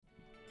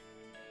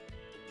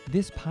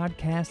This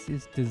podcast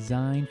is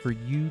designed for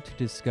you to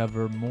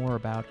discover more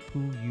about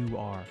who you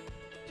are,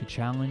 to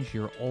challenge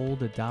your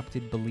old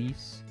adopted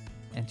beliefs,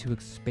 and to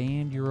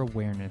expand your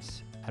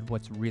awareness at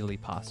what's really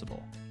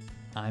possible.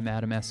 I'm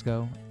Adam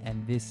Esco,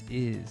 and this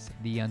is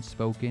The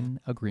Unspoken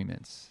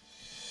Agreements.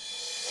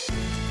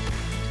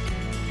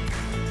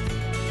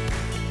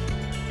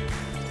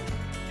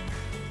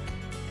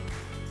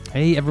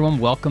 Hey everyone,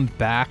 welcome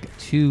back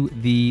to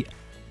the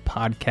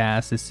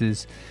podcast. This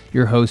is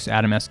your host,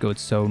 Adam Esco.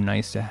 It's so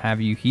nice to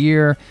have you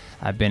here.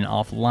 I've been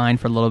offline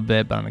for a little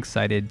bit, but I'm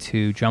excited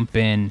to jump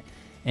in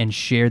and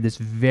share this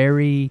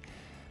very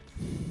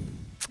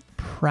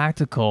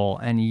practical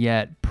and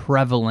yet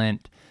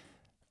prevalent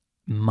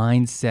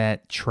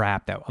mindset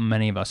trap that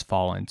many of us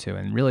fall into,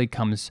 and really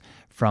comes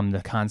from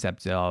the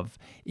concept of,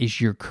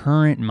 is your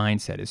current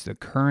mindset, is the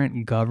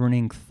current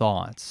governing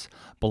thoughts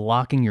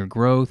blocking your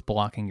growth,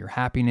 blocking your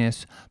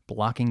happiness,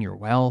 blocking your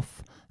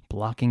wealth,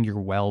 blocking your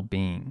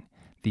well-being?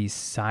 These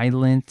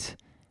silent,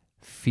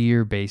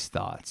 fear-based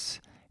thoughts.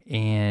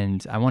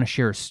 And I want to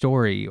share a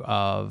story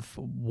of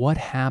what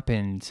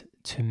happened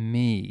to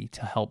me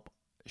to help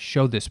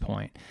show this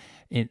point,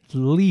 at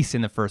least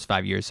in the first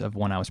 5 years of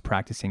when I was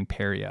practicing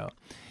perio.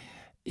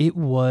 It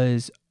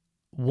was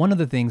one of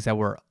the things that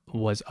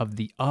was of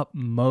the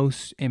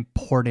utmost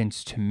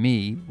importance to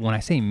me. When I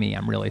say me,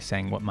 I'm really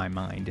saying what my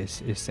mind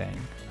is saying,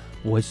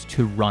 was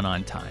to run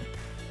on time.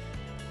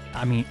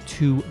 I mean,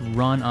 to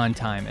run on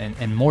time.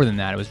 And more than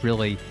that, it was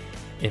really,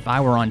 if I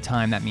were on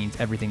time, that means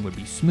everything would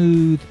be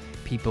smooth,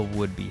 people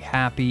would be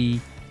happy.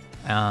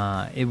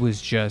 It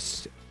was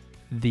just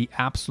the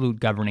absolute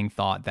governing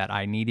thought that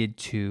I needed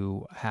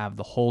to have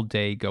the whole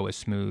day go as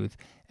smooth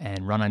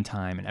and run on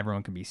time, and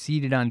everyone could be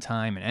seated on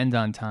time and end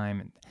on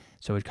time. And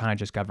so it kind of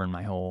just governed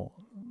my whole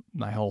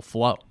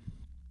flow.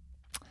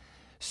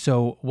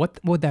 So what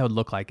that would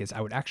look like is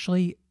I would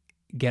actually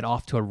get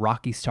off to a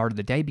rocky start of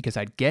the day, because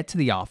I'd get to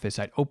the office,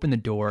 I'd open the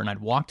door, and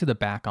I'd walk to the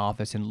back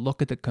office and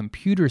look at the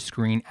computer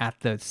screen at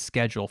the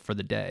schedule for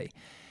the day.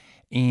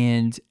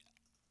 And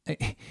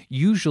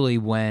usually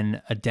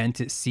when a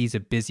dentist sees a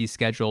busy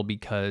schedule,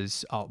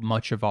 because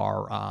much of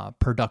our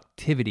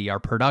productivity, our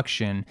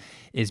production,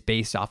 is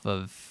based off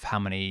of how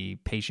many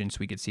patients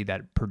we could see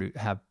that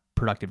have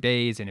productive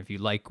days. And if you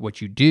like what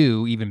you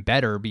do, even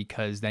better,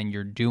 because then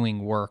you're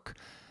doing work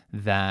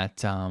that,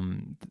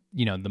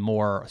 the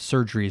more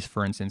surgeries,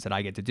 for instance, that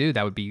I get to do,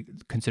 that would be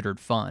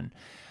considered fun.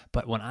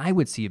 But when I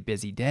would see a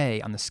busy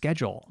day on the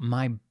schedule,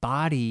 my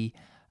body,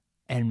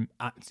 and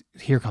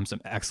here comes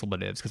some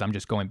expletives because I'm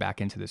just going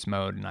back into this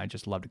mode and I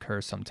just love to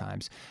curse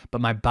sometimes,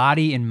 but my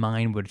body and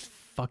mind would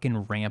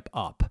fucking ramp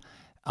up.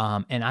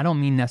 And I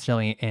don't mean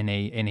necessarily in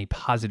a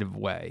positive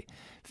way.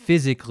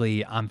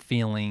 Physically, I'm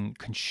feeling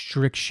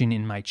constriction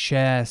in my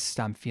chest.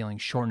 I'm feeling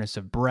shortness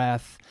of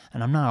breath,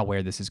 and I'm not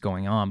aware this is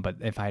going on. But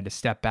if I had to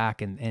step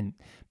back and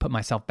put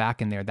myself back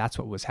in there, that's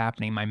what was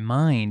happening. My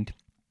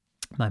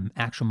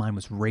actual mind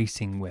was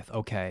racing with,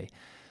 okay,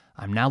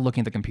 I'm now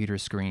looking at the computer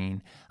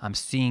screen. I'm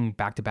seeing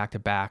back to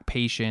back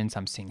patients.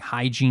 I'm seeing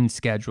hygiene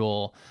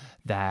schedule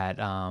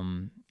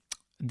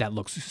that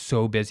looks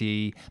so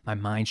busy. My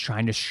mind's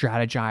trying to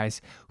strategize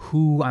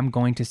who I'm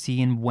going to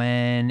see and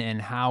when, and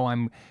how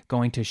I'm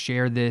going to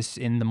share this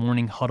in the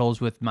morning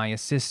huddles with my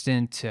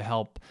assistant to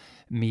help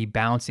me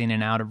bounce in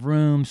and out of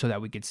rooms so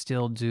that we could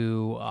still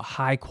do a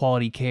high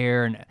quality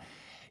care, and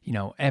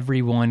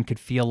everyone could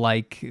feel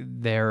like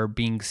they're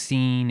being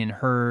seen and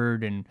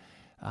heard, and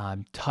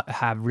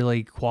have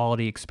really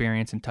quality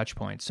experience and touch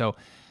points. So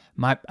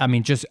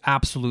just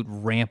absolute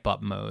ramp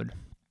up mode.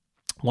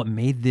 What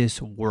made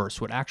this worse,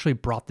 what actually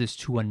brought this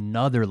to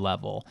another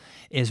level,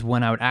 is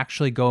when I would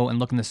actually go and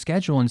look in the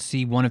schedule and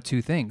see one of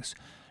two things.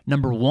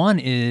 Number one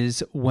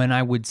is when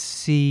I would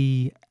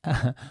see,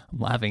 I'm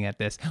laughing at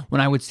this,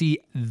 when I would see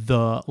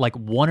the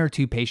one or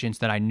two patients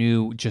that I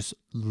knew just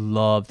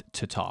loved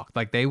to talk.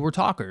 Like, they were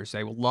talkers.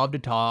 They loved to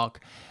talk.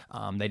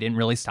 They didn't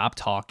really stop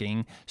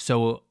talking.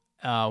 So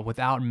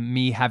without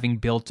me having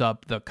built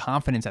up the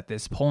confidence at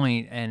this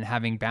point and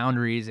having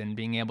boundaries and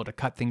being able to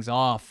cut things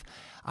off,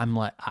 I'm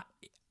like,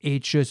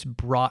 it just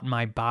brought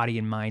my body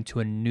and mind to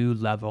a new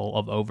level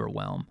of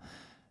overwhelm.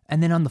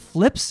 And then on the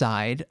flip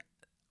side,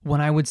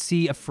 when I would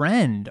see a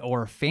friend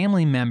or a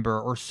family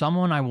member or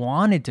someone I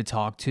wanted to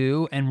talk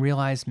to and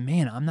realize,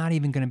 man, I'm not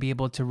even going to be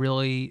able to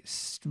really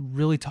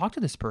talk to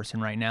this person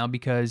right now,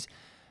 because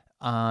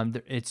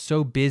it's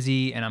so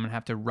busy and I'm going to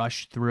have to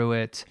rush through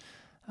it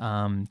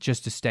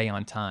just to stay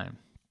on time.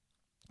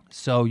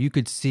 So you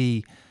could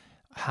see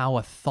how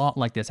a thought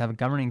like this, how a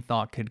governing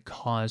thought, could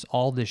cause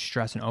all this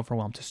stress and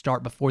overwhelm to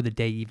start before the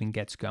day even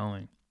gets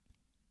going.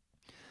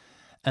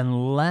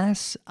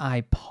 Unless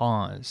I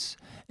pause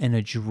and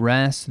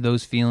address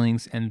those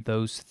feelings and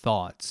those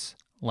thoughts,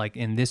 like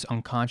in this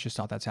unconscious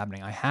thought that's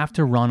happening, I have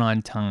to run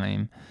on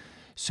time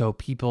so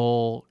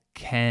people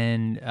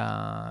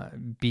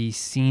can be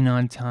seen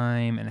on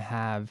time and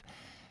have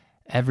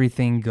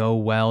everything go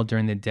well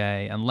during the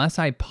day. Unless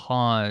I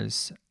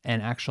pause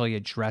and actually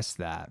address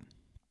that,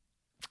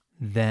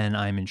 then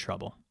I'm in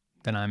trouble.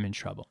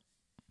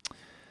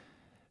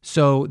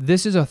 So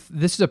this is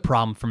a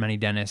problem for many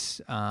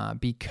dentists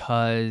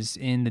because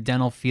in the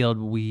dental field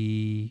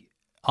we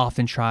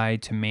often try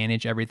to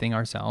manage everything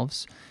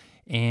ourselves,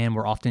 and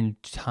we're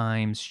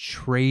oftentimes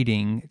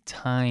trading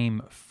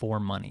time for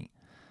money.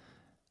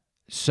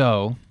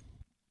 So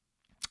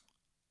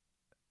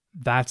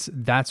that's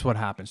what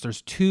happens.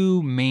 There's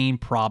two main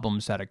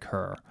problems that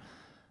occur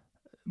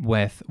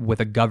with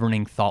a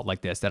governing thought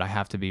like this, that I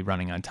have to be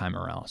running on time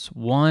or else.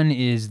 One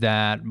is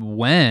that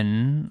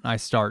when I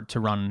start to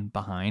run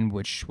behind,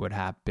 which would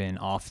happen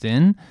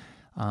often,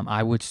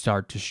 I would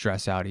start to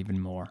stress out even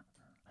more,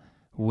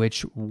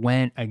 which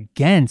went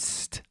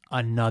against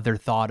another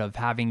thought of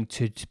having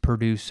to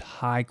produce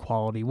high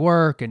quality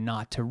work and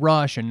not to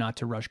rush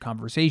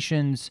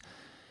conversations.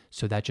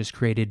 So that just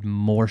created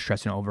more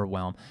stress and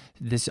overwhelm.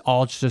 This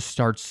all just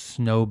starts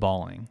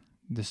snowballing.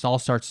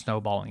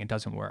 It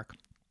doesn't work.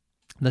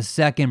 The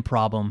second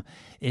problem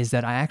is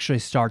that I actually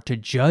start to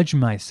judge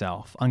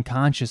myself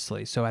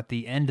unconsciously. So at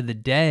the end of the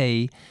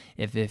day,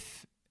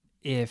 if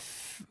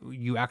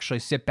you actually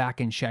sit back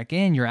and check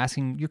in, you're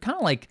kind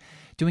of like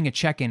doing a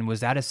check-in. Was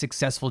that a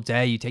successful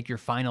day? You take your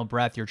final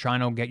breath. You're trying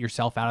to get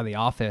yourself out of the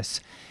office.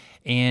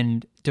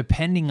 And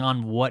depending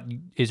on what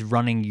is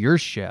running your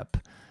ship,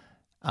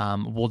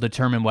 will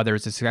determine whether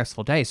it's a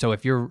successful day. So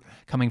if you're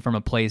coming from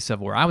a place of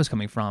where I was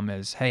coming from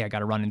is, hey, I got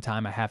to run in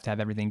time. I have to have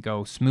everything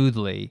go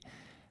smoothly.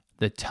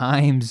 The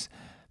times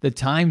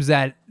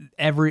that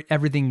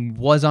everything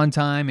was on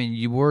time and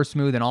you were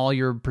smooth and all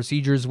your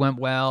procedures went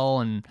well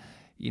and,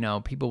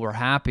 people were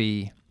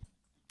happy,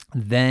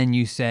 then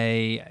you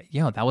say,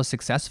 that was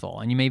successful.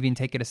 And you may even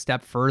take it a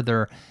step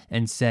further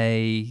and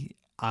say,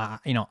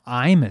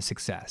 I'm a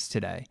success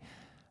today.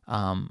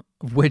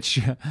 Which,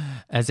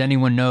 as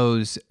anyone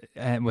knows,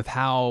 with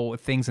how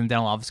things in the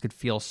dental office could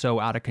feel so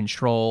out of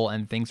control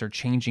and things are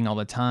changing all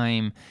the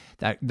time,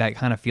 that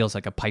kind of feels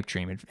like a pipe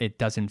dream. It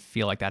doesn't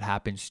feel like that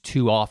happens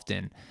too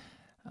often.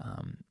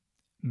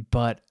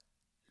 But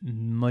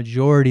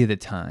majority of the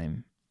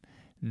time,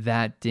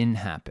 that didn't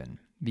happen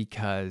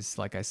because,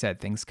 like I said,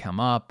 things come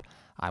up.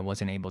 I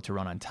wasn't able to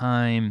run on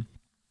time.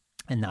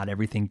 And not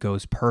everything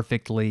goes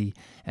perfectly.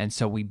 And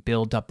so we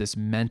build up this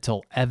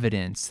mental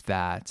evidence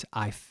that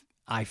I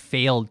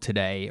failed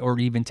today, or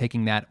even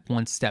taking that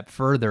one step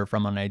further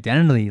from an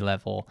identity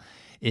level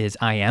is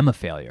I am a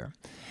failure.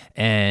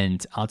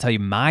 And I'll tell you,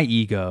 my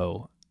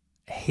ego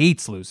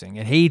hates losing.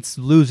 It hates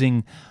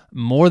losing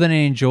more than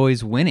it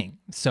enjoys winning.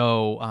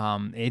 So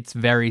it's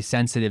very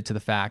sensitive to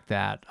the fact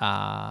that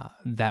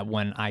that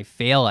when I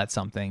fail at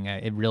something,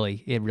 it really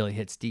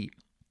hits deep.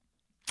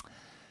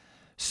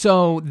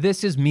 So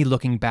this is me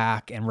looking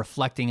back and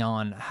reflecting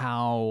on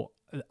how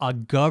a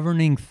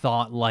governing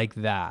thought like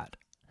that,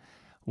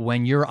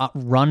 when you're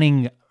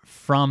running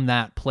from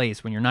that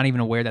place, when you're not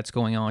even aware that's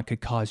going on, could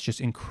cause just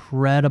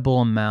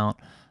incredible amount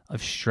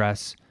of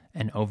stress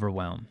and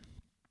overwhelm.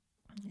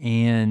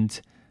 And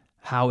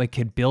how it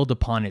could build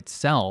upon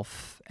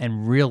itself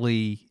and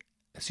really,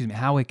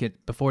 how it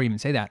could, before I even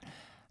say that,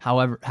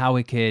 how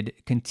it could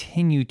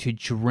continue to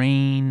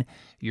drain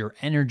your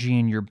energy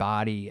in your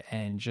body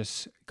and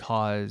just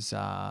cause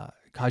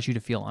you to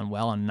feel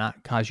unwell and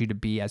not cause you to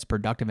be as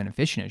productive and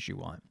efficient as you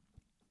want.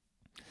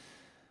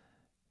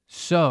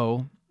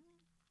 So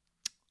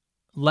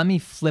let me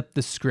flip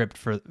the script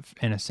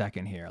in a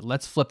second here.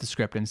 Let's flip the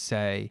script and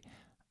say,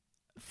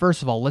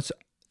 first of all,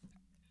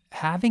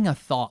 having a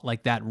thought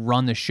like that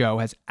run the show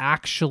has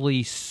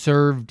actually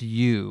served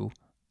you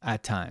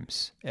at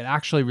times. It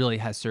actually really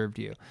has served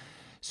you.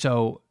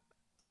 So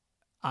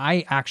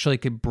I actually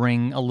could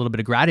bring a little bit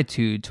of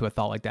gratitude to a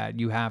thought like that.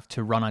 You have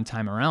to run on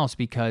time or else,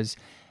 because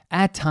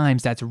at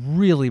times that's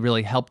really,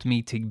 really helped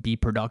me to be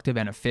productive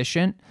and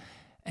efficient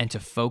and to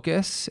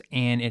focus,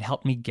 and it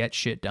helped me get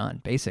shit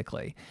done,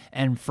 basically.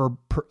 And for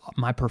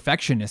my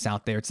perfectionists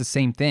out there, it's the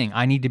same thing.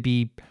 I need to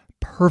be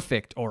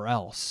perfect or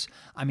else.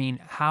 I mean,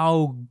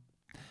 how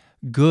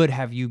good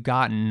have you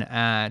gotten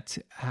at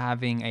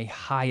having a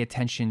high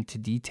attention to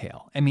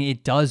detail? I mean,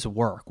 it does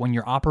work when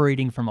you're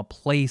operating from a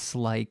place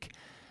like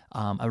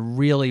a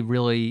really,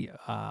 really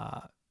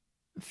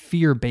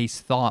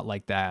fear-based thought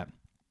like that.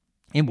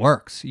 It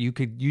works. You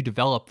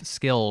develop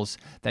skills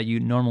that you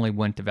normally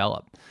wouldn't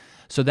develop.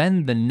 So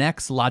then the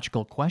next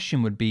logical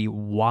question would be,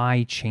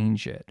 why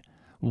change it?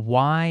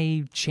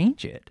 Why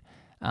change it?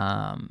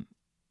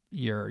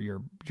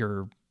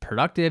 You're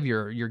productive.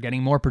 You're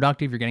getting more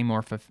productive. You're getting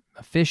more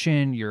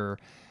efficient. You're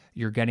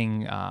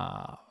getting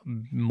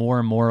more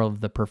and more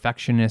of the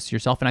perfectionist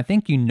yourself. And I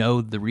think you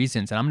know the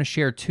reasons. And I'm going to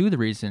share two of the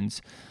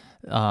reasons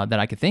that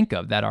I could think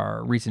of that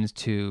are reasons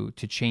to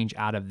change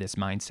out of this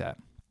mindset.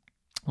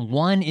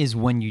 One is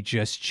when you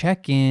just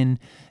check in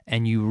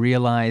and you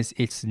realize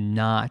it's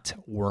not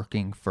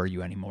working for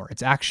you anymore.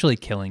 It's actually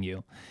killing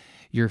you.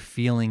 You're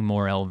feeling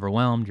more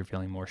overwhelmed. You're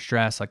feeling more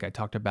stressed, like I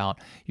talked about.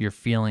 You're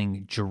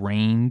feeling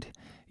drained.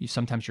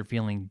 Sometimes you're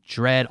feeling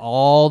dread,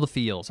 all the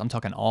feels. I'm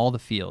talking all the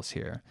feels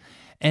here.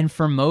 And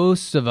for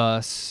most of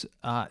us,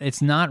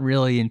 it's not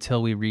really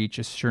until we reach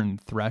a certain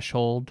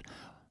threshold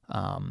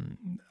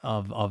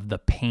of the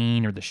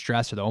pain or the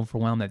stress or the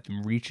overwhelm that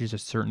reaches a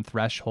certain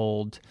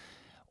threshold,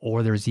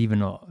 or there's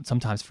even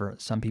sometimes for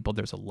some people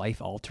there's a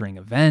life-altering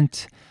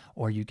event,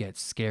 or you get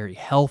scary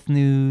health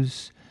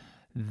news,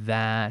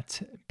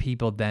 that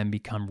people then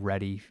become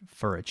ready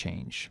for a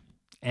change.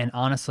 And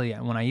honestly,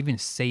 when I even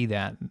say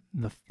that,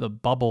 the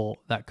bubble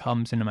that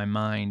comes into my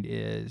mind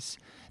is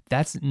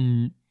that's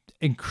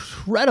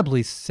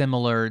incredibly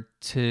similar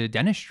to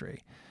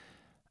dentistry.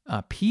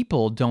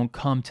 People don't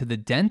come to the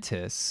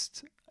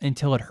dentist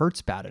until it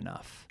hurts bad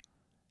enough.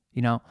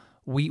 You know,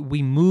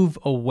 we move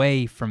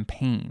away from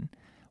pain.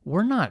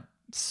 We're not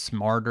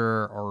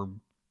smarter or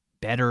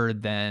better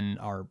than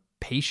our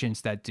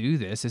patients that do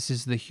this. This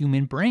is the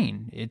human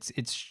brain.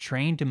 It's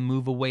trained to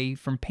move away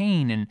from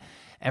pain, and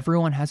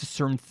everyone has a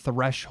certain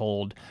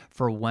threshold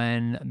for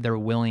when they're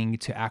willing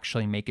to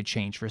actually make a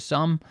change. For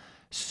some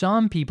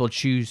people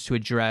choose to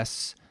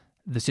address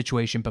the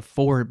situation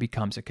before it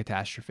becomes a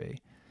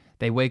catastrophe.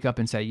 They wake up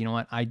and say, you know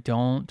what, I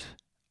don't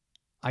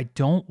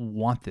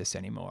want this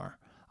anymore.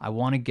 I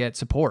want to get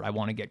support. I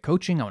want to get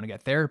coaching. I want to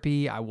get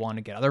therapy. I want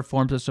to get other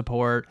forms of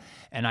support.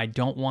 And I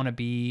don't want to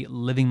be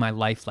living my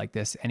life like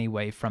this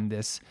anyway, from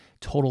this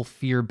total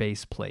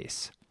fear-based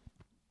place.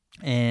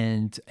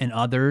 And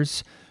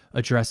others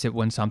address it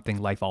when something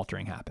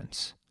life-altering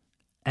happens.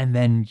 And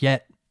then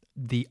yet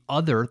the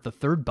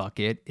third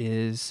bucket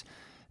is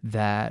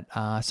that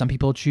some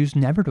people choose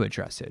never to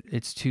address it.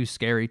 It's too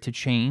scary to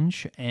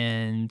change.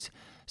 And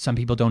some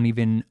people aren't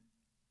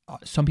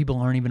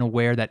even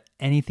aware that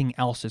anything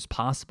else is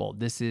possible.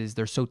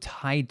 They're so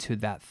tied to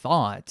that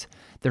thought.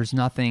 There's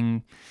no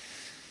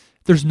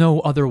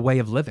other way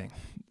of living.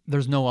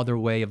 There's no other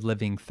way of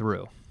living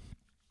through.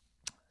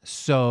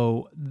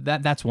 So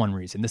that's one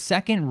reason. The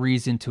second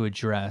reason to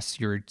address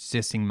your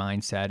existing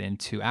mindset and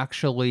to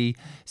actually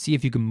see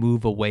if you can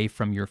move away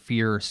from your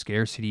fear or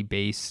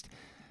scarcity-based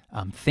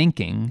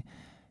thinking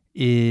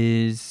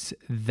is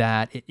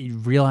that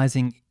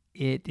realizing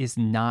it is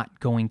not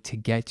going to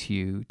get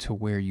you to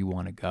where you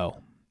want to go.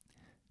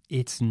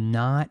 It's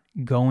not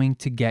going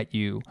to get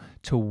you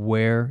to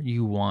where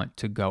you want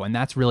to go. And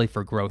that's really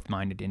for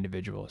growth-minded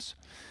individuals.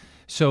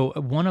 So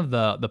one of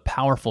the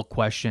powerful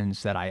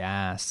questions that I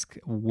ask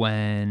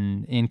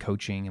when in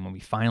coaching and when we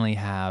finally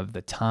have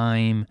the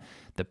time,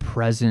 the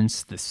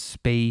presence, the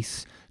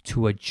space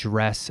to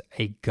address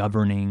a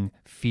governing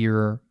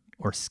fear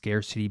or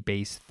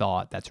scarcity-based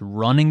thought that's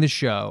running the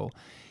show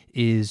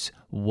is,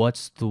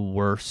 what's the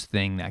worst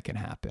thing that can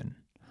happen?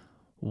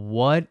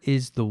 What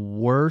is the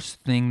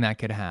worst thing that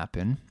could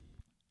happen?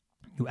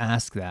 You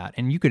ask that,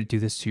 and you could do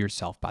this to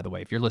yourself, by the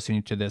way. If you're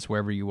listening to this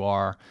wherever you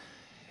are,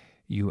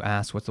 you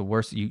ask what's the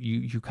worst.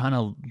 You kind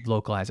of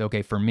localize.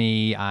 Okay, for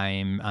me,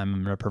 I'm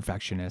a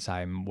perfectionist.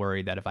 I'm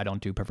worried that if I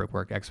don't do perfect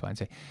work, X, Y, and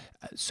Z.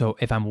 So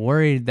if I'm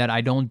worried that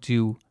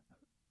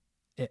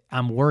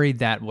I'm worried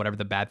that whatever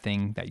the bad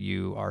thing that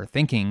you are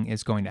thinking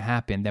is going to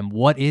happen, then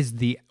what is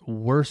the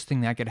worst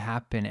thing that could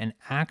happen? And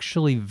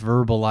actually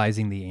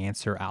verbalizing the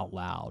answer out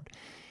loud.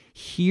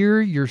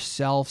 Hear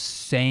yourself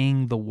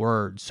saying the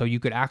words so you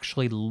could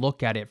actually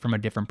look at it from a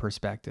different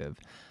perspective.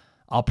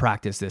 I'll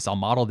practice this. I'll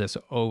model this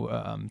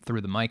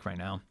through the mic right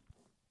now.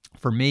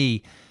 For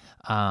me,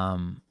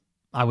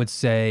 I would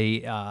say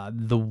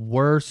the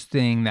worst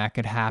thing that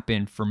could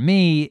happen for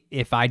me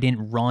if I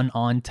didn't run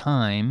on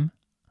time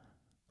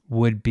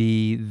would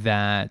be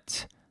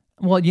that,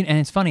 well, and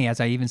it's funny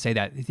as I even say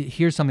that,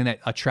 here's something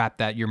a trap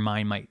that your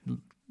mind might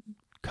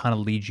kind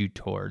of lead you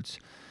towards.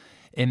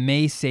 It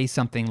may say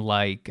something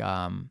like,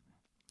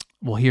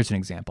 well, here's an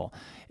example.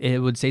 It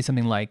would say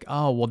something like,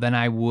 oh, well, then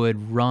I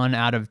would run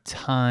out of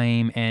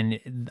time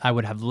and I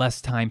would have less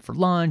time for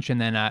lunch,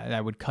 and then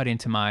I would cut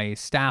into my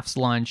staff's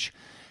lunch.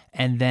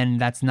 And then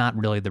that's not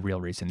really the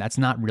real reason. That's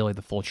not really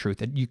the full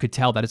truth. You could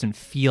tell that doesn't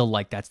feel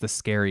like that's the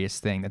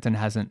scariest thing. That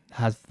has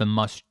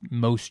the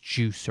most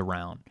juice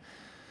around.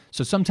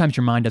 So sometimes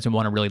your mind doesn't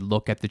want to really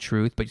look at the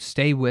truth, but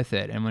stay with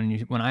it. And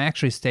when I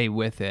actually stay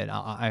with it,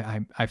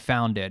 I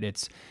found it.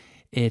 It's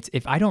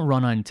if I don't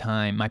run on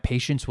time, my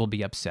patients will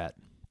be upset,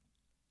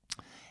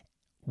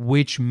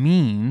 which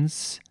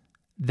means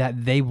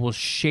that they will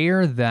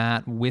share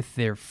that with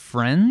their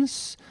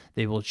friends.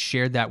 They will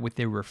share that with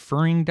their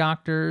referring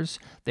doctors.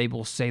 They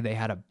will say they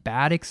had a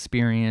bad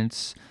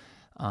experience,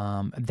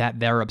 that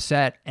they're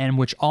upset, and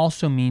which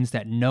also means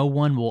that no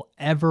one will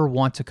ever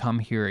want to come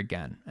here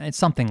again. It's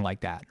something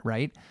like that,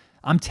 right?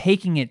 I'm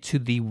taking it to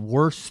the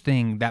worst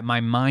thing that my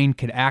mind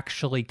could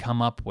actually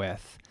come up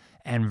with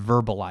and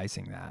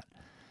verbalizing that.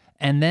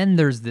 And then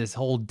there's this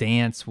whole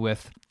dance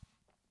with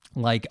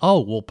like,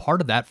 oh, well,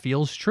 part of that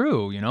feels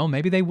true.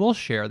 Maybe they will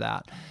share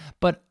that.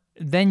 But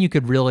then you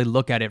could really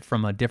look at it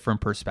from a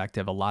different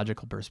perspective, a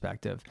logical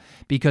perspective,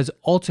 because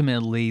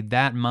ultimately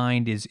that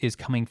mind is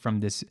coming from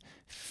this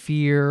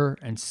fear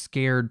and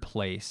scared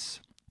place.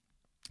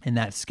 And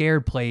that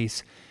scared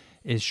place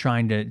is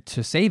trying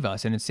to save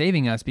us, and it's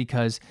saving us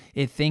because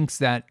it thinks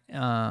that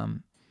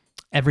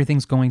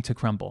everything's going to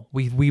crumble.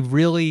 We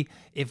really,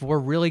 if we're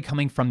really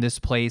coming from this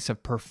place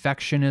of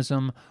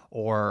perfectionism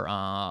or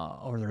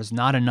there's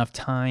not enough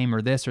time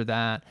or this or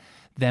that,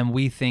 then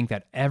we think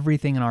that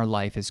everything in our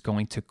life is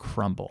going to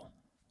crumble.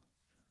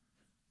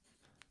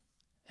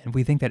 And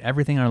we think that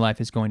everything in our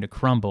life is going to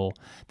crumble,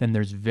 then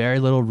there's very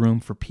little room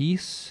for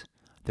peace.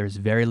 There's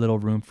very little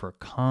room for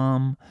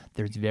calm.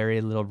 There's very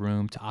little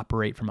room to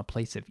operate from a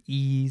place of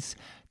ease,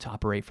 to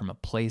operate from a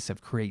place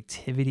of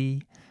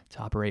creativity, to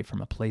operate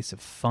from a place of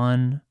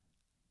fun.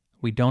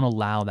 We don't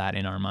allow that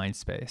in our mind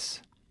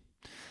space.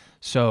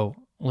 So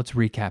let's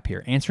recap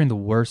here. Answering the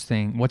worst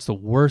thing, what's the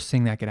worst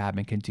thing that could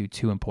happen, can do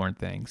two important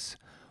things.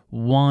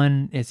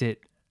 One is it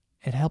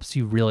helps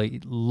you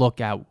really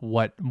look at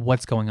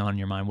what's going on in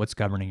your mind, what's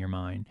governing your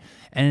mind.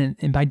 And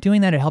by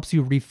doing that, it helps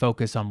you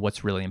refocus on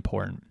what's really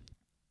important.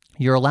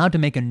 You're allowed to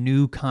make a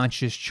new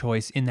conscious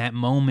choice in that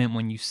moment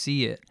when you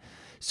see it.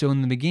 So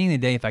in the beginning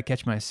of the day, if I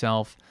catch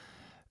myself,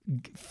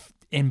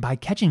 and by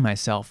catching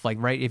myself, like,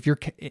 right,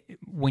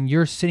 when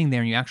you're sitting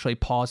there and you actually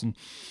pause and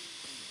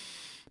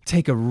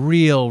take a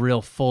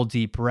real full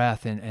deep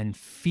breath and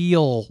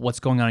feel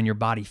what's going on in your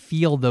body,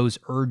 feel those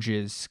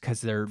urges,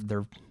 because they're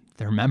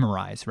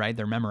memorized, right?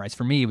 They're memorized.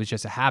 For me, it was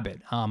just a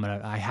habit.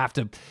 I have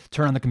to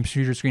turn on the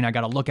computer screen. I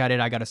got to look at it.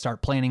 I got to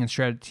start planning and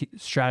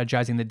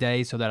strategizing the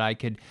day so that I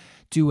could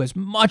do as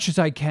much as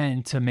I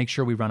can to make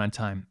sure we run on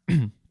time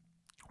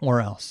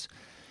or else.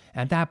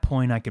 At that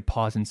point, I could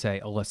pause and say,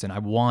 oh, listen, I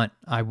want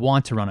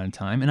to run on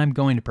time, and I'm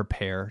going to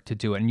prepare to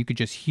do it. And you could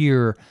just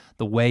hear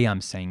the way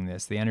I'm saying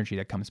this, the energy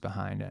that comes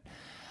behind it.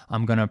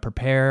 I'm going to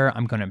prepare.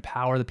 I'm going to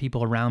empower the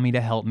people around me to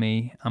help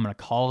me. I'm going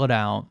to call it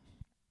out,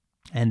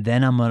 and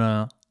then I'm going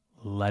to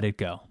let it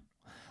go.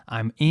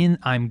 I'm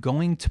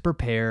going to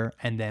prepare,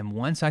 and then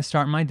once I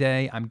start my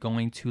day, I'm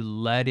going to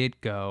let it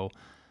go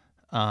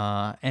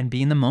and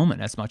be in the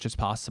moment as much as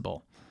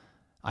possible.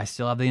 I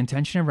still have the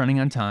intention of running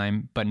on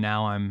time, but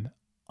now I'm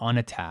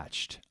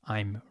unattached.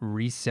 I'm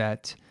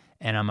reset,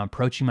 and I'm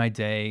approaching my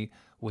day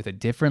with a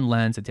different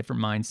lens, a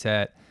different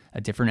mindset, a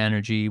different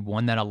energy,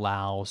 one that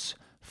allows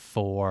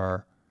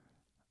for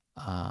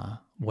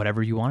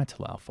whatever you want it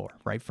to allow for,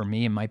 right? For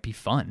me, it might be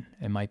fun.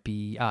 It might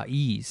be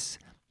ease.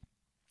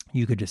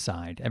 You could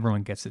decide.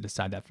 Everyone gets to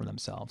decide that for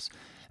themselves.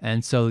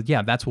 And so,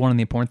 yeah, that's one of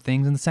the important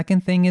things. And the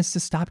second thing is to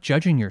stop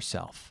judging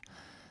yourself.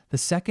 The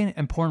second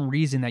important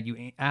reason that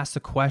you ask the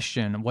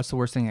question, what's the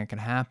worst thing that can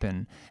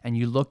happen? And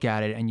you look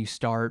at it and you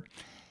start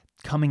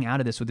coming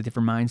out of this with a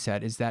different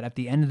mindset, is that at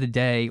the end of the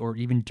day, or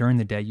even during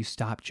the day, you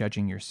stop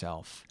judging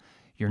yourself.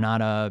 You're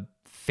not a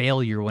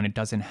failure when it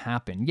doesn't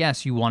happen.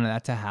 Yes, you wanted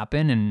that to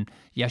happen. And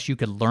yes, you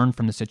could learn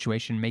from the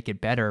situation, make it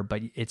better,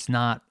 but it's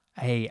not,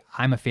 hey,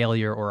 I'm a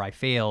failure or I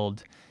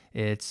failed.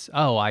 It's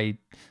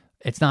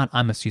not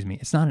I'm a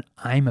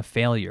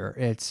failure.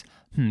 It's,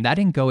 that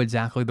didn't go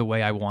exactly the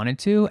way I wanted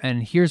to,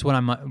 and here's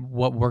what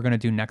we're going to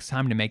do next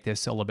time to make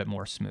this a little bit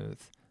more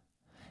smooth.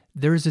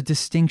 There's a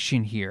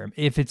distinction here.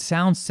 If it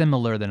sounds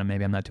similar, then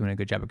maybe I'm not doing a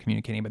good job of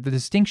communicating, but the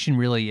distinction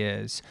really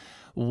is,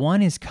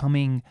 one is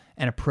coming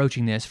and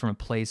approaching this from a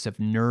place of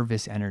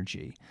nervous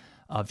energy,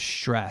 of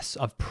stress,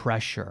 of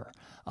pressure,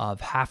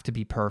 of have to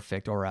be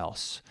perfect or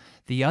else.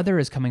 The other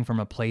is coming from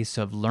a place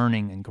of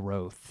learning and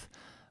growth,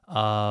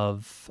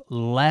 of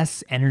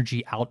less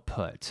energy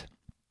output,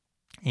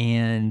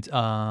 and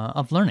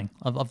of learning,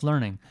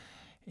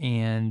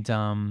 and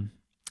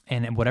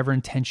whatever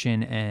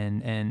intention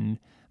and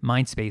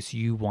mind space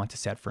you want to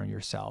set for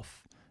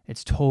yourself.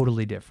 It's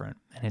totally different,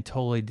 and it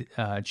totally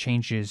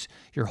changes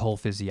your whole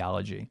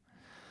physiology.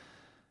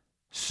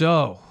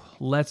 So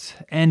let's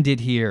end it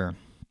here.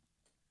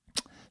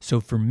 So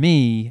for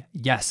me,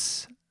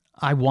 yes,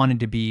 I wanted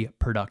to be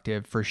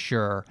productive for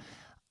sure.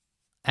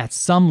 At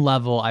some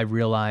level, I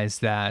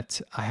realized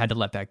that I had to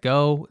let that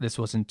go. This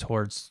wasn't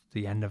towards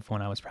the end of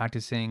when I was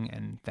practicing,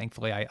 and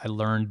thankfully I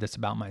learned this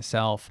about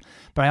myself.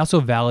 But I also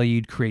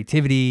valued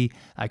creativity,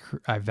 I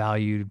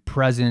valued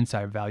presence,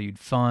 I valued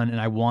fun, and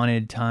I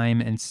wanted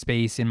time and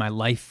space in my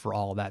life for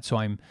all of that.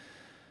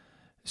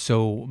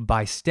 So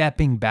by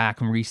stepping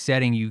back and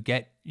resetting, you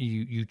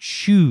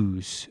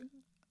choose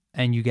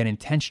and you get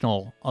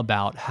intentional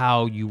about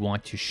how you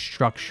want to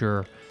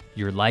structure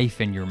your life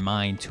and your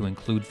mind to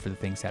include for the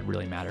things that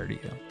really matter to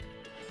you.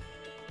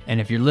 And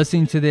if you're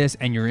listening to this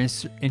and you're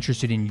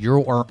interested in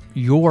your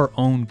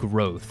own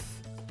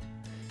growth,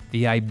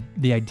 the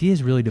idea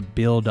is really to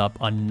build up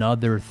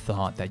another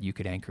thought that you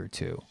could anchor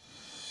to.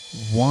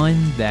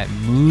 One that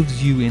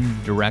moves you in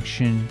the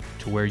direction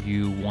to where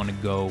you want to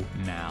go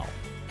now.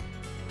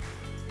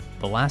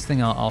 The last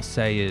thing I'll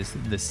say is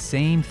the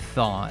same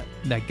thought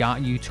that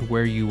got you to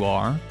where you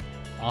are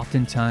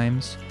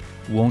oftentimes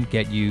won't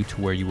get you to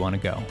where you want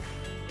to go.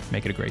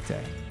 Make it a great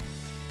day.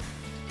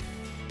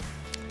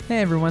 Hey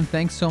everyone,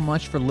 thanks so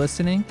much for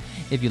listening.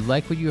 If you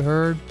like what you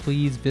heard,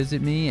 please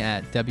visit me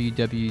at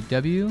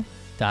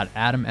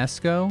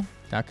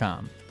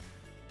www.adamesco.com.